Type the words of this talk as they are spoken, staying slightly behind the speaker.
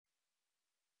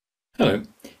Hello, in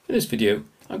this video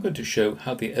I'm going to show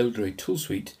how the LDRA tool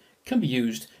suite can be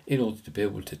used in order to be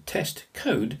able to test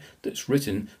code that's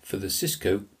written for the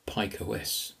SYSGO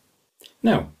PikeOS.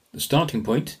 Now, the starting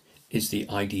point is the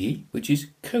IDE, which is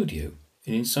CODEO.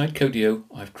 And inside CODEO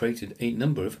I've created a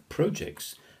number of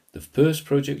projects. The first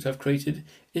project I've created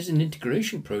is an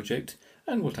integration project,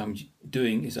 and what I'm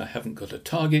doing is I haven't got a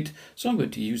target, so I'm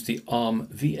going to use the ARM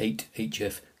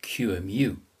v8HF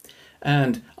QEMU.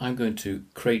 And I'm going to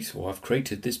create, or I've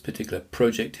created this particular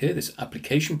project here, this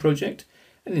application project,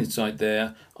 and inside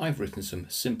there I've written some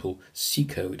simple C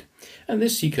code. And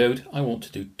this C code, I want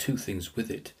to do two things with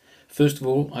it. First of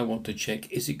all, I want to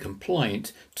check, is it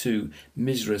compliant to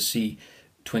MISRA C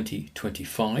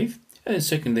 2025? And then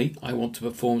secondly, I want to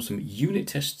perform some unit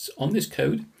tests on this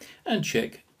code and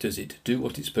check, does it do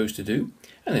what it's supposed to do?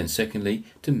 And then secondly,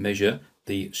 to measure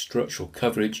the structural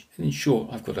coverage and ensure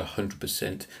I've got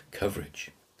 100% coverage.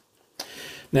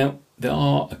 Now, there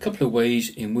are a couple of ways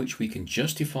in which we can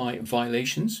justify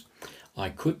violations. I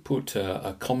could put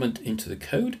a comment into the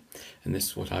code, and this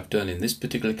is what I've done in this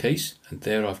particular case, and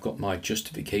there I've got my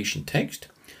justification text.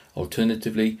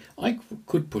 Alternatively, I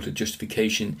could put a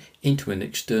justification into an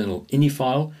external ini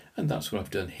file, and that's what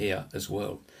I've done here as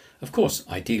well. Of course,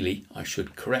 ideally, I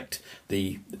should correct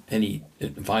any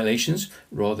violations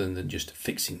rather than just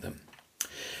fixing them.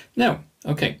 Now,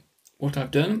 okay, what I've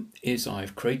done is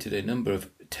I've created a number of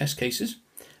test cases,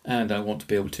 and I want to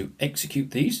be able to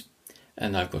execute these.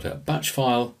 And I've got a batch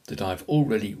file that I've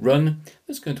already run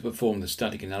that's going to perform the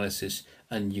static analysis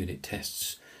and unit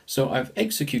tests. So I've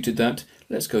executed that.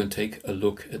 Let's go and take a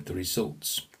look at the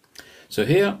results. So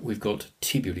here we've got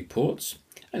TBreports.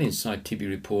 And inside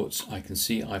TBreports, I can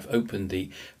see I've opened the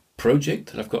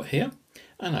project that I've got here,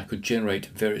 and I could generate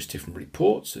various different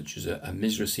reports, such as a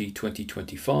MISRA C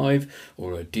 2025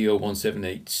 or a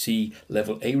DO178C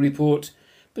level A report.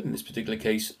 But in this particular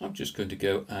case, I'm just going to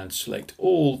go and select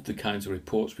all the kinds of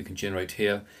reports we can generate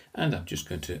here, and I'm just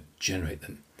going to generate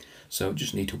them. So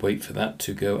just need to wait for that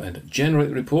to go and generate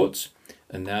the reports.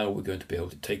 And now we're going to be able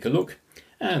to take a look.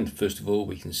 And first of all,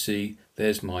 we can see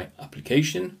there's my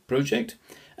application project,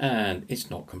 and it's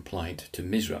not compliant to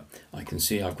MISRA. I can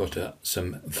see I've got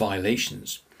some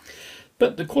violations,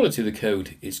 but the quality of the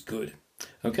code is good.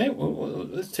 Okay, well,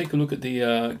 let's take a look at the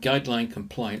guideline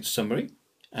compliance summary.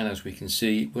 And as we can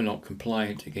see, we're not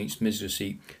compliant against MISRA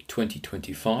C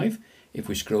 2025. If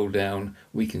we scroll down,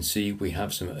 we can see we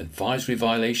have some advisory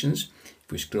violations.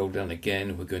 If we scroll down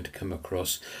again, we're going to come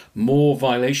across more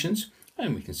violations.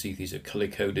 And we can see these are color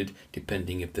coded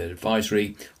depending if they're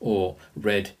advisory or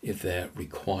red if they're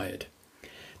required.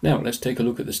 Now let's take a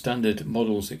look at the standard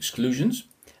models exclusions.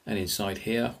 And inside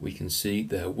here we can see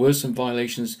there were some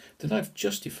violations that I've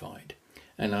justified.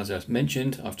 And as I've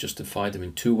mentioned, I've justified them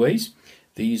in two ways.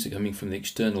 These are coming from the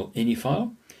external ini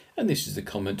file. And this is the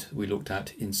comment we looked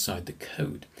at inside the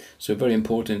code. So very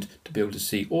important to be able to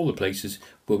see all the places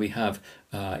where we have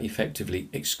effectively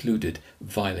excluded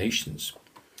violations.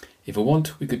 If I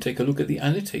want, we could take a look at the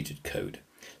annotated code.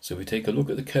 So if we take a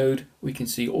look at the code, we can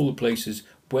see all the places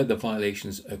where the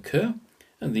violations occur,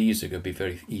 and these are going to be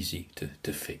very easy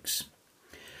to fix.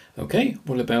 Okay,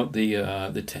 what about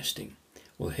the testing?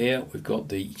 Well, here we've got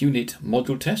the unit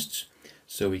module tests.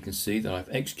 So we can see that I've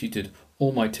executed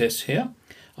all my tests here.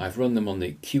 I've run them on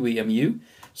the QEMU.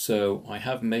 So I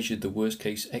have measured the worst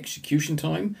case execution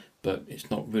time, but it's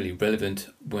not really relevant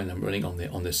when I'm running on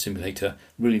the simulator.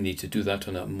 Really need to do that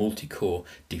on a multi-core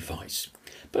device.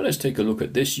 But let's take a look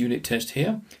at this unit test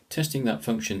here, testing that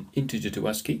function integer to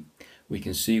ASCII. We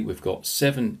can see we've got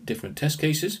 7 different test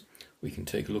cases. We can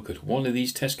take a look at one of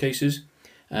these test cases,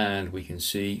 and we can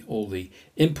see all the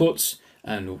inputs,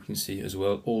 and we can see as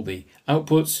well all the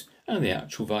outputs, and the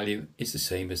actual value is the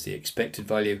same as the expected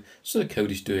value, so the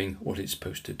code is doing what it's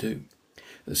supposed to do.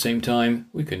 At the same time,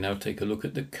 we can now take a look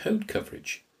at the code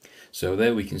coverage. So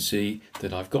there we can see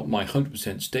that I've got my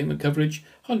 100% statement coverage,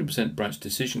 100% branch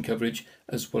decision coverage,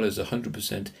 as well as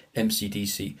 100%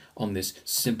 MCDC on this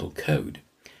simple code.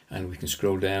 And we can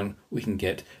scroll down, we can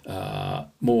get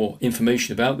more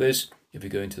information about this. If we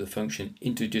go into the function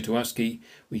integer to ASCII,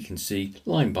 we can see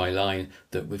line by line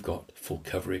that we've got full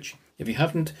coverage. If you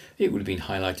haven't, it would have been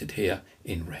highlighted here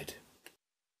in red.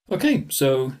 Okay,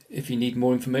 so if you need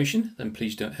more information, then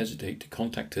please don't hesitate to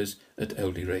contact us at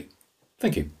LDRA.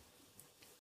 Thank you.